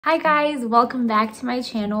Hi guys, welcome back to my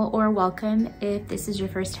channel, or welcome if this is your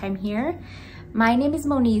first time here. My name is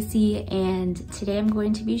Monisi and today I'm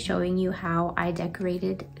going to be showing you how I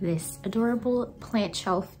decorated this adorable plant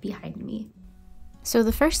shelf behind me. So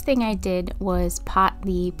the first thing I did was pot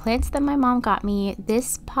the plants that my mom got me.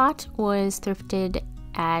 This pot was thrifted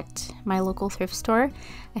at my local thrift store.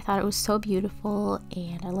 I thought it was so beautiful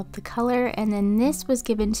and I love the color, and then this was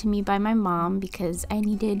given to me by my mom because I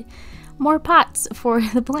needed more pots for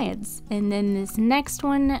the plants. And then this next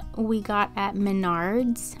one we got at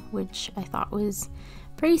Menards, which I thought was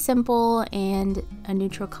pretty simple and a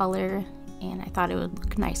neutral color, and I thought it would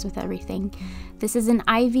look nice with everything. This is an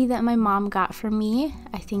ivy that my mom got for me.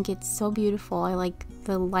 I think it's so beautiful. I like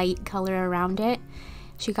the light color around it.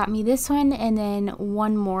 She got me this one and then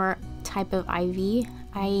one more type of ivy.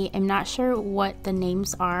 I am not sure what the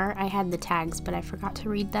names are. I had the tags, but I forgot to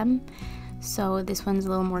read them. So this one's a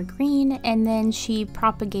little more green, and then she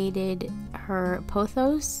propagated her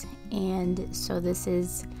pothos, and so this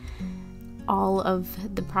is all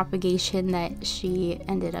of the propagation that she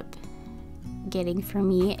ended up getting for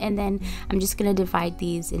me. And then I'm just gonna divide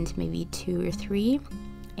these into maybe 2 or 3,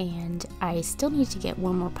 and I still need to get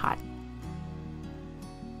one more pot.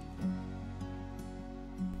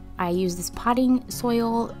 I use this potting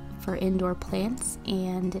soil for indoor plants,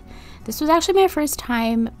 and this was actually my first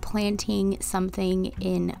time planting something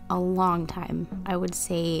in a long time. I would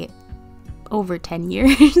say over 10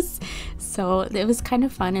 years. So it was kind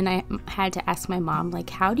of fun, and I had to ask my mom,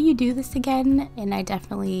 like, how do you do this again? And I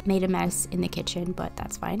definitely made a mess in the kitchen, but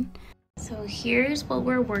that's fine. So here's what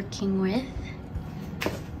we're working with.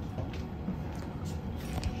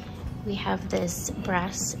 We have this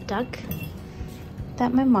brass duck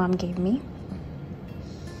that my mom gave me.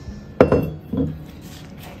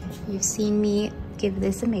 You've seen me give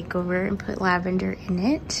this a makeover and put lavender in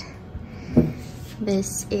it.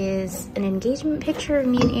 This is an engagement picture of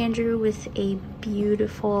me and Andrew with a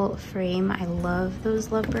beautiful frame. I love those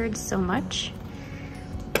lovebirds so much.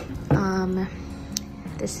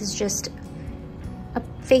 This is just a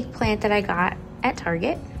fake plant that I got at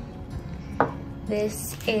Target.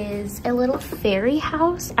 This is a little fairy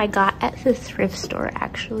house I got at the thrift store,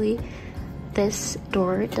 actually. This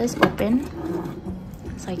door does open,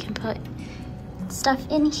 so I can put stuff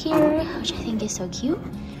in here, which I think is so cute.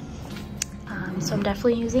 So I'm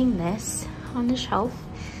definitely using this on the shelf.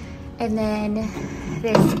 And then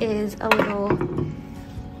this is a little,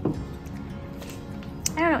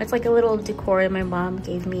 I don't know, it's like a little decor that my mom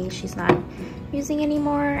gave me. She's not using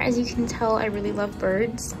anymore. As you can tell, I really love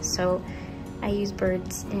birds, so I use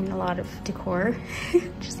birds in a lot of decor,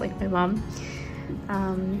 just like my mom.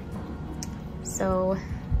 So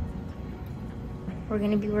we're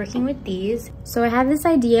gonna be working with these. So I have this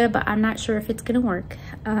idea, but I'm not sure if it's gonna work.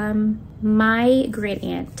 My great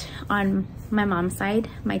aunt on my mom's side,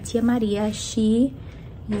 my tia Maria, she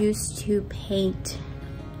used to paint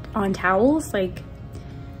on towels, like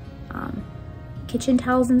kitchen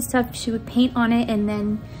towels and stuff. She would paint on it, and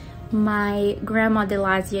then my grandma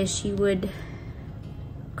Delazia, she would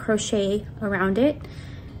crochet around it,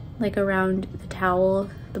 like around the towel,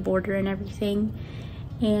 the border and everything.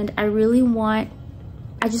 And I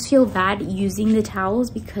just feel bad using the towels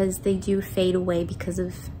because they do fade away because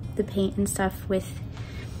of the paint and stuff with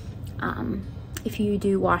if you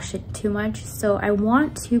do wash it too much. So I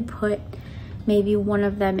want to put maybe one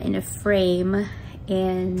of them in a frame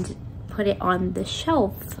and put it on the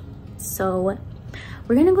shelf. So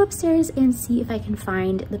we're gonna go upstairs and see if I can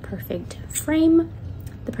find the perfect frame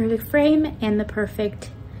and the perfect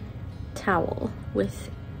towel with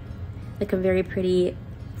like a very pretty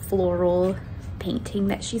floral painting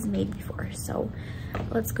that she's made before. So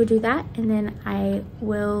let's go do that, and then I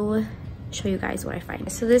will show you guys what I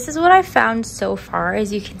find. So this is what I found so far.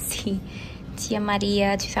 As you can see, Tia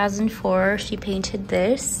Maria 2004, she painted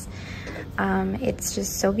this. It's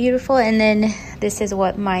just so beautiful. And then this is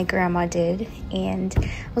what my grandma did, and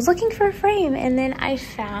I was looking for a frame, and then I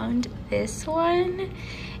found this one,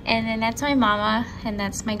 and then that's my mama, and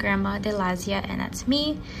that's my grandma Delazia, and that's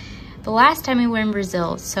me the last time we were in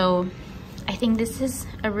Brazil. So I think this is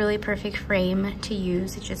a really perfect frame to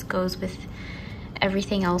use. It just goes with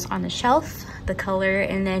everything else on the shelf, the color,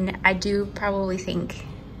 and then I do probably think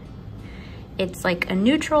it's like a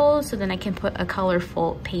neutral, so then I can put a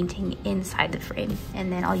colorful painting inside the frame,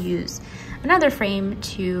 and then I'll use another frame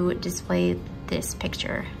to display this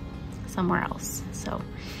picture somewhere else. So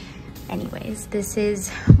anyways, this is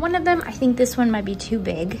one of them. I think this one might be too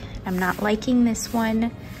big. I'm not liking this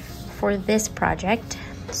one for this project,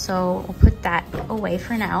 so we'll put that away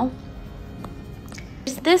for now.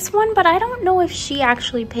 this one, but I don't know if she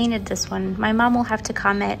actually painted this one. My mom will have to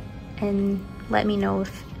comment and let me know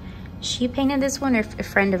if she painted this one or if a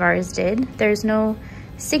friend of ours did. There's no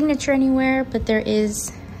signature anywhere, but there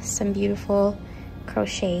is some beautiful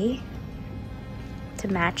crochet to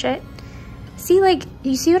match it. See, like,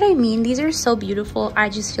 you see what I mean? These are so beautiful. I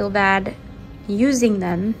just feel bad using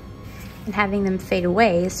them and having them fade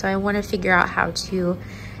away. So I want to figure out how to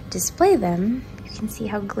display them. You can see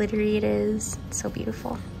how glittery it is. It's so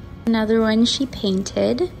beautiful. Another one she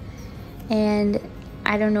painted, and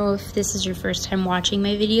I don't know if this is your first time watching my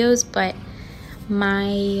videos, but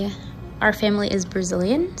our family is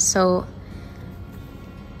Brazilian, so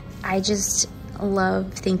I just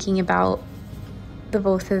love thinking about the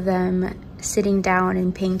both of them sitting down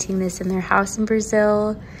and painting this in their house in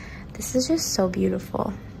Brazil. This is just so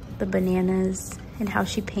beautiful. The bananas and how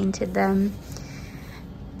she painted them.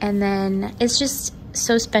 And then it's just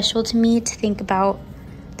so special to me to think about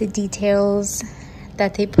the details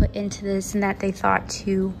that they put into this and that they thought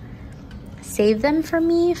to save them for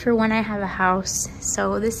me for when I have a house.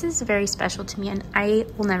 So this is very special to me, and I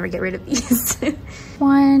will never get rid of these.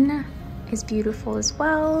 One is beautiful as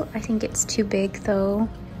well. I think it's too big though.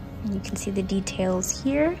 And you can see the details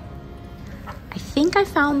here. I think I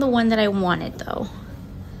found the one that I wanted though.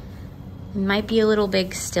 It might be a little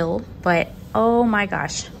big still, but oh my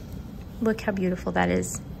gosh, look how beautiful that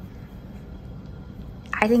is.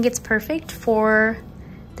 I think it's perfect for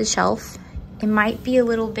the shelf. It might be a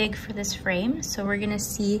little big for this frame, so we're gonna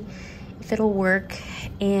see if it'll work.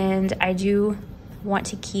 And I do want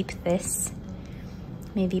to keep this,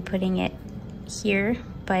 maybe putting it here,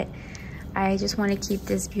 but I just want to keep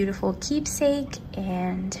this beautiful keepsake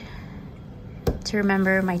and to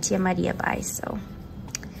remember my Tia Maria by. So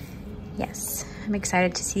yes, I'm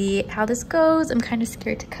excited to see how this goes. I'm kind of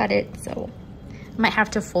scared to cut it, so I might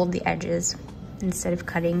have to fold the edges instead of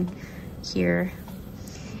cutting here.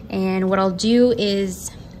 And what I'll do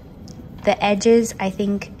is the edges, I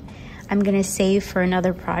think I'm gonna save for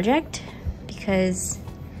another project because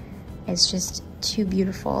it's just too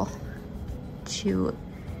beautiful to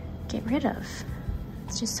get rid of.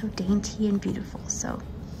 It's just so dainty and beautiful. So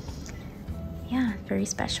yeah, very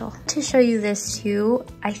special. To show you this too,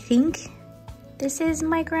 I think this is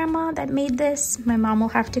my grandma that made this. My mom will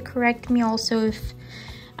have to correct me also if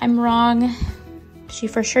I'm wrong. She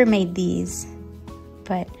for sure made these,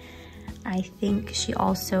 but I think she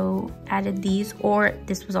also added these, or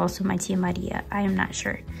this was also my Tia Maria. I am not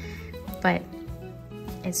sure, but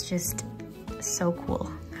it's just so cool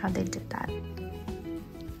how they did that.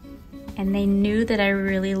 And they knew that I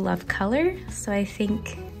really love color, so I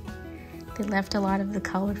think they left a lot of the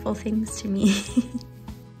colorful things to me.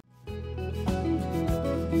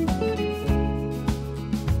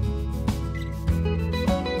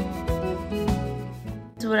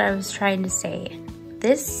 This is what I was trying to say.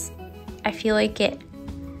 This, I feel like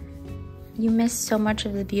you miss so much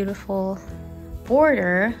of the beautiful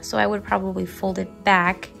border, so I would probably fold it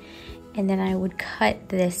back and then I would cut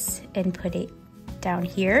this and put it down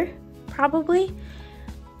here, probably.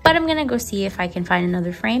 But I'm gonna go see if I can find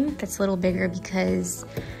another frame that's a little bigger because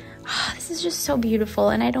this is just so beautiful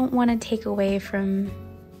and I don't wanna take away from,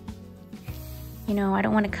 you know, I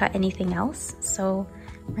don't wanna cut anything else. So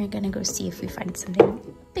we're gonna go see if we find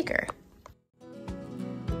something bigger.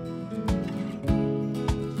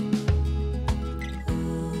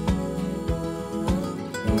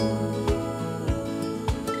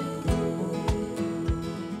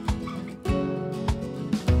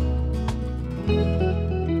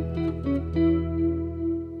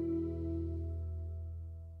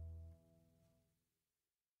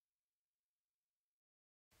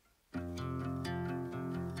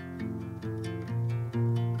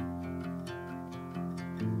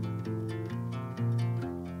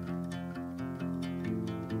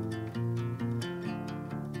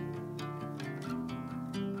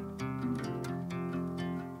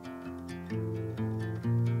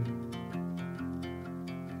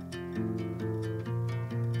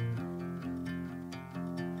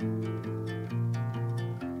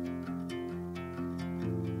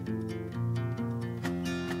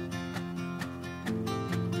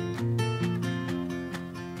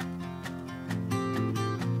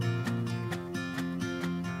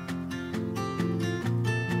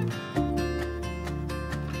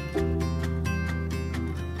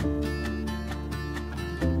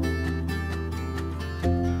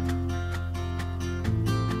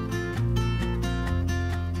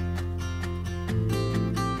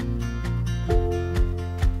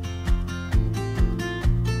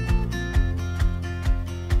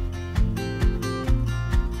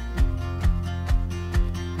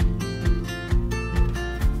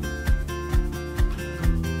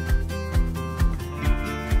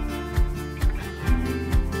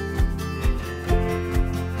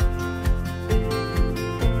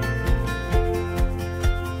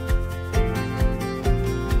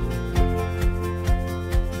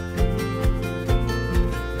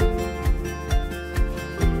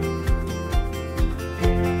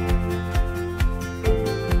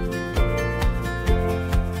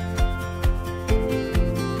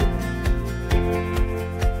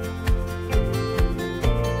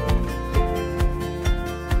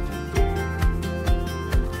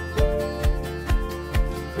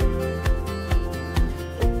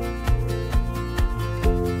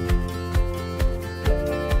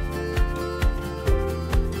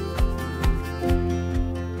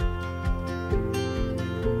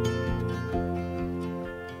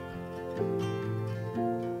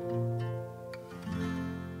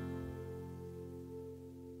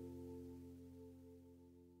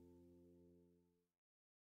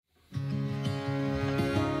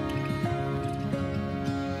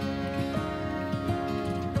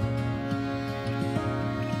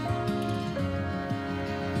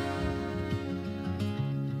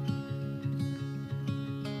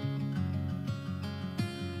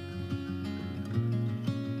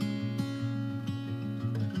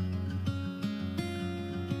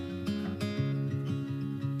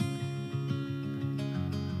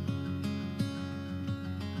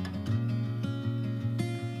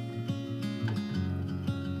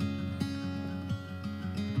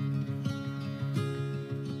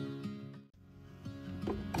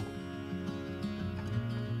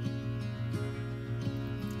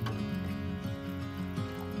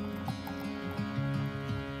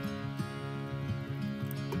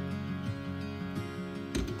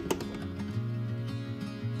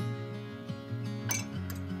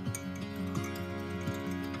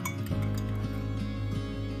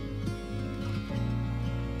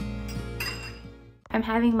 I'm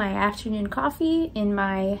having my afternoon coffee in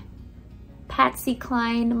my Patsy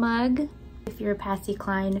Cline mug. If you're a Patsy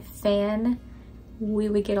Cline fan, we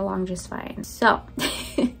would get along just fine. So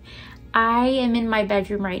I am in my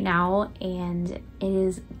bedroom right now and it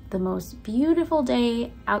is the most beautiful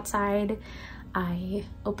day outside. I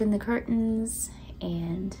opened the curtains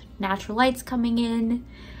and natural light's coming in,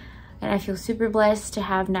 and I feel super blessed to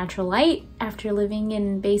have natural light after living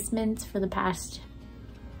in basements for the past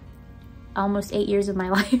almost 8 years of my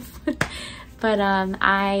life. But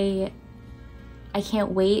I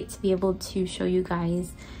can't wait to be able to show you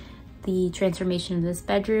guys the transformation of this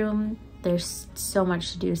bedroom. There's so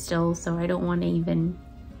much to do still, so I don't want to even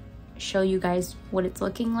show you guys what it's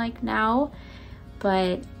looking like now,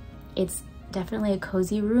 but it's definitely a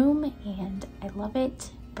cozy room and I love it.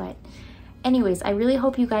 But anyways, I really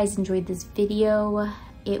hope you guys enjoyed this video.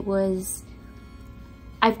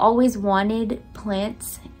 I've always wanted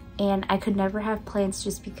plants, and I could never have plants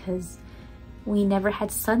just because we never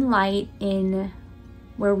had sunlight in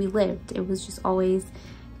where we lived. It was just always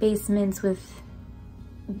basements with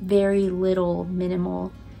very little,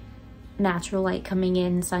 minimal natural light coming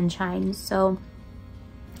in, sunshine. So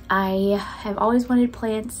I have always wanted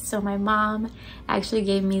plants, so my mom actually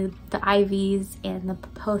gave me the ivies and the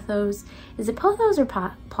pothos. Is it pothos or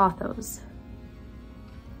pothos?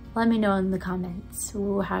 Let me know in the comments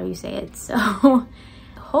how you say it. So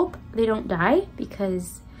hope they don't die,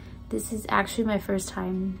 because this is actually my first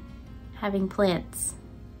time having plants,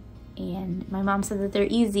 and my mom said that they're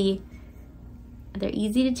easy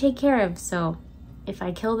to take care of. So if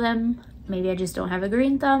I kill them, maybe I just don't have a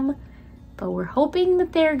green thumb, but we're hoping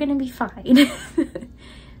that they're gonna be fine.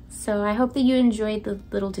 So I hope that you enjoyed the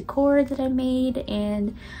little decor that I made,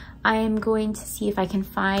 and I am going to see if I can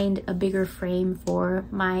find a bigger frame for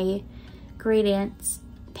my great aunt's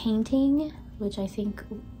painting, which I think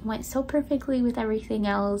went so perfectly with everything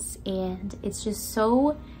else. And it's just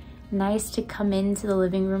so nice to come into the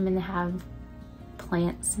living room and have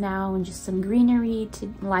plants now and just some greenery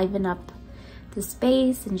to liven up the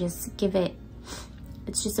space and just give it,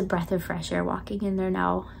 it's just a breath of fresh air walking in there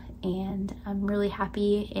now. And I'm really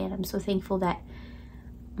happy, and I'm so thankful that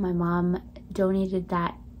my mom donated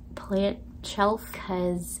that plant shelf,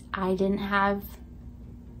 because I didn't have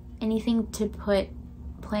anything to put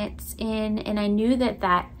plants in, and I knew that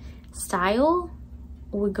that style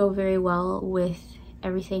would go very well with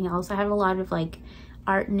everything else. I have a lot of like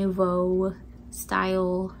Art Nouveau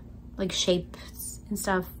style like shapes and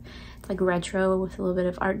stuff. It's like retro with a little bit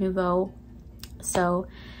of Art Nouveau. So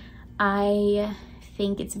I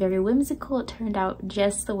think it's very whimsical. It turned out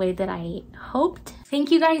just the way that I hoped. Thank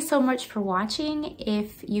you guys so much for watching.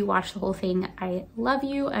 If you watched the whole thing, I love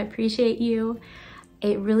you. I appreciate you.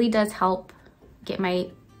 It really does help get my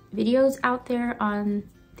videos out there on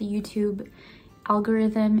the YouTube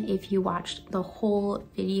algorithm if you watched the whole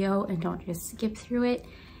video and don't just skip through it.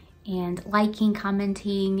 And liking,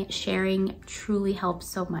 commenting, sharing truly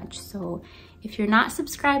helps so much. So if you're not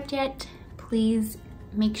subscribed yet, please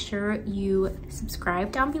make sure you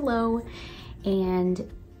subscribe down below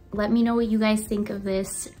and let me know what you guys think of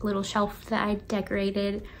this little shelf that I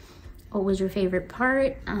decorated. What was your favorite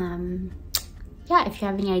part? Yeah, if you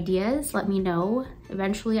have any ideas, let me know.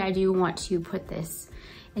 Eventually I do want to put this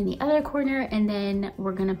in the other corner, and then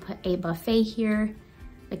we're gonna put a buffet here,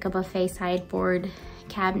 like a buffet sideboard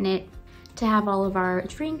cabinet to have all of our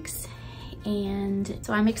drinks. And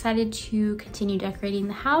so I'm excited to continue decorating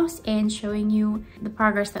the house and showing you the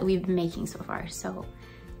progress that we've been making so far. So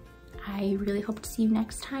I really hope to see you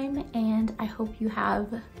next time, and I hope you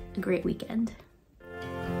have a great weekend.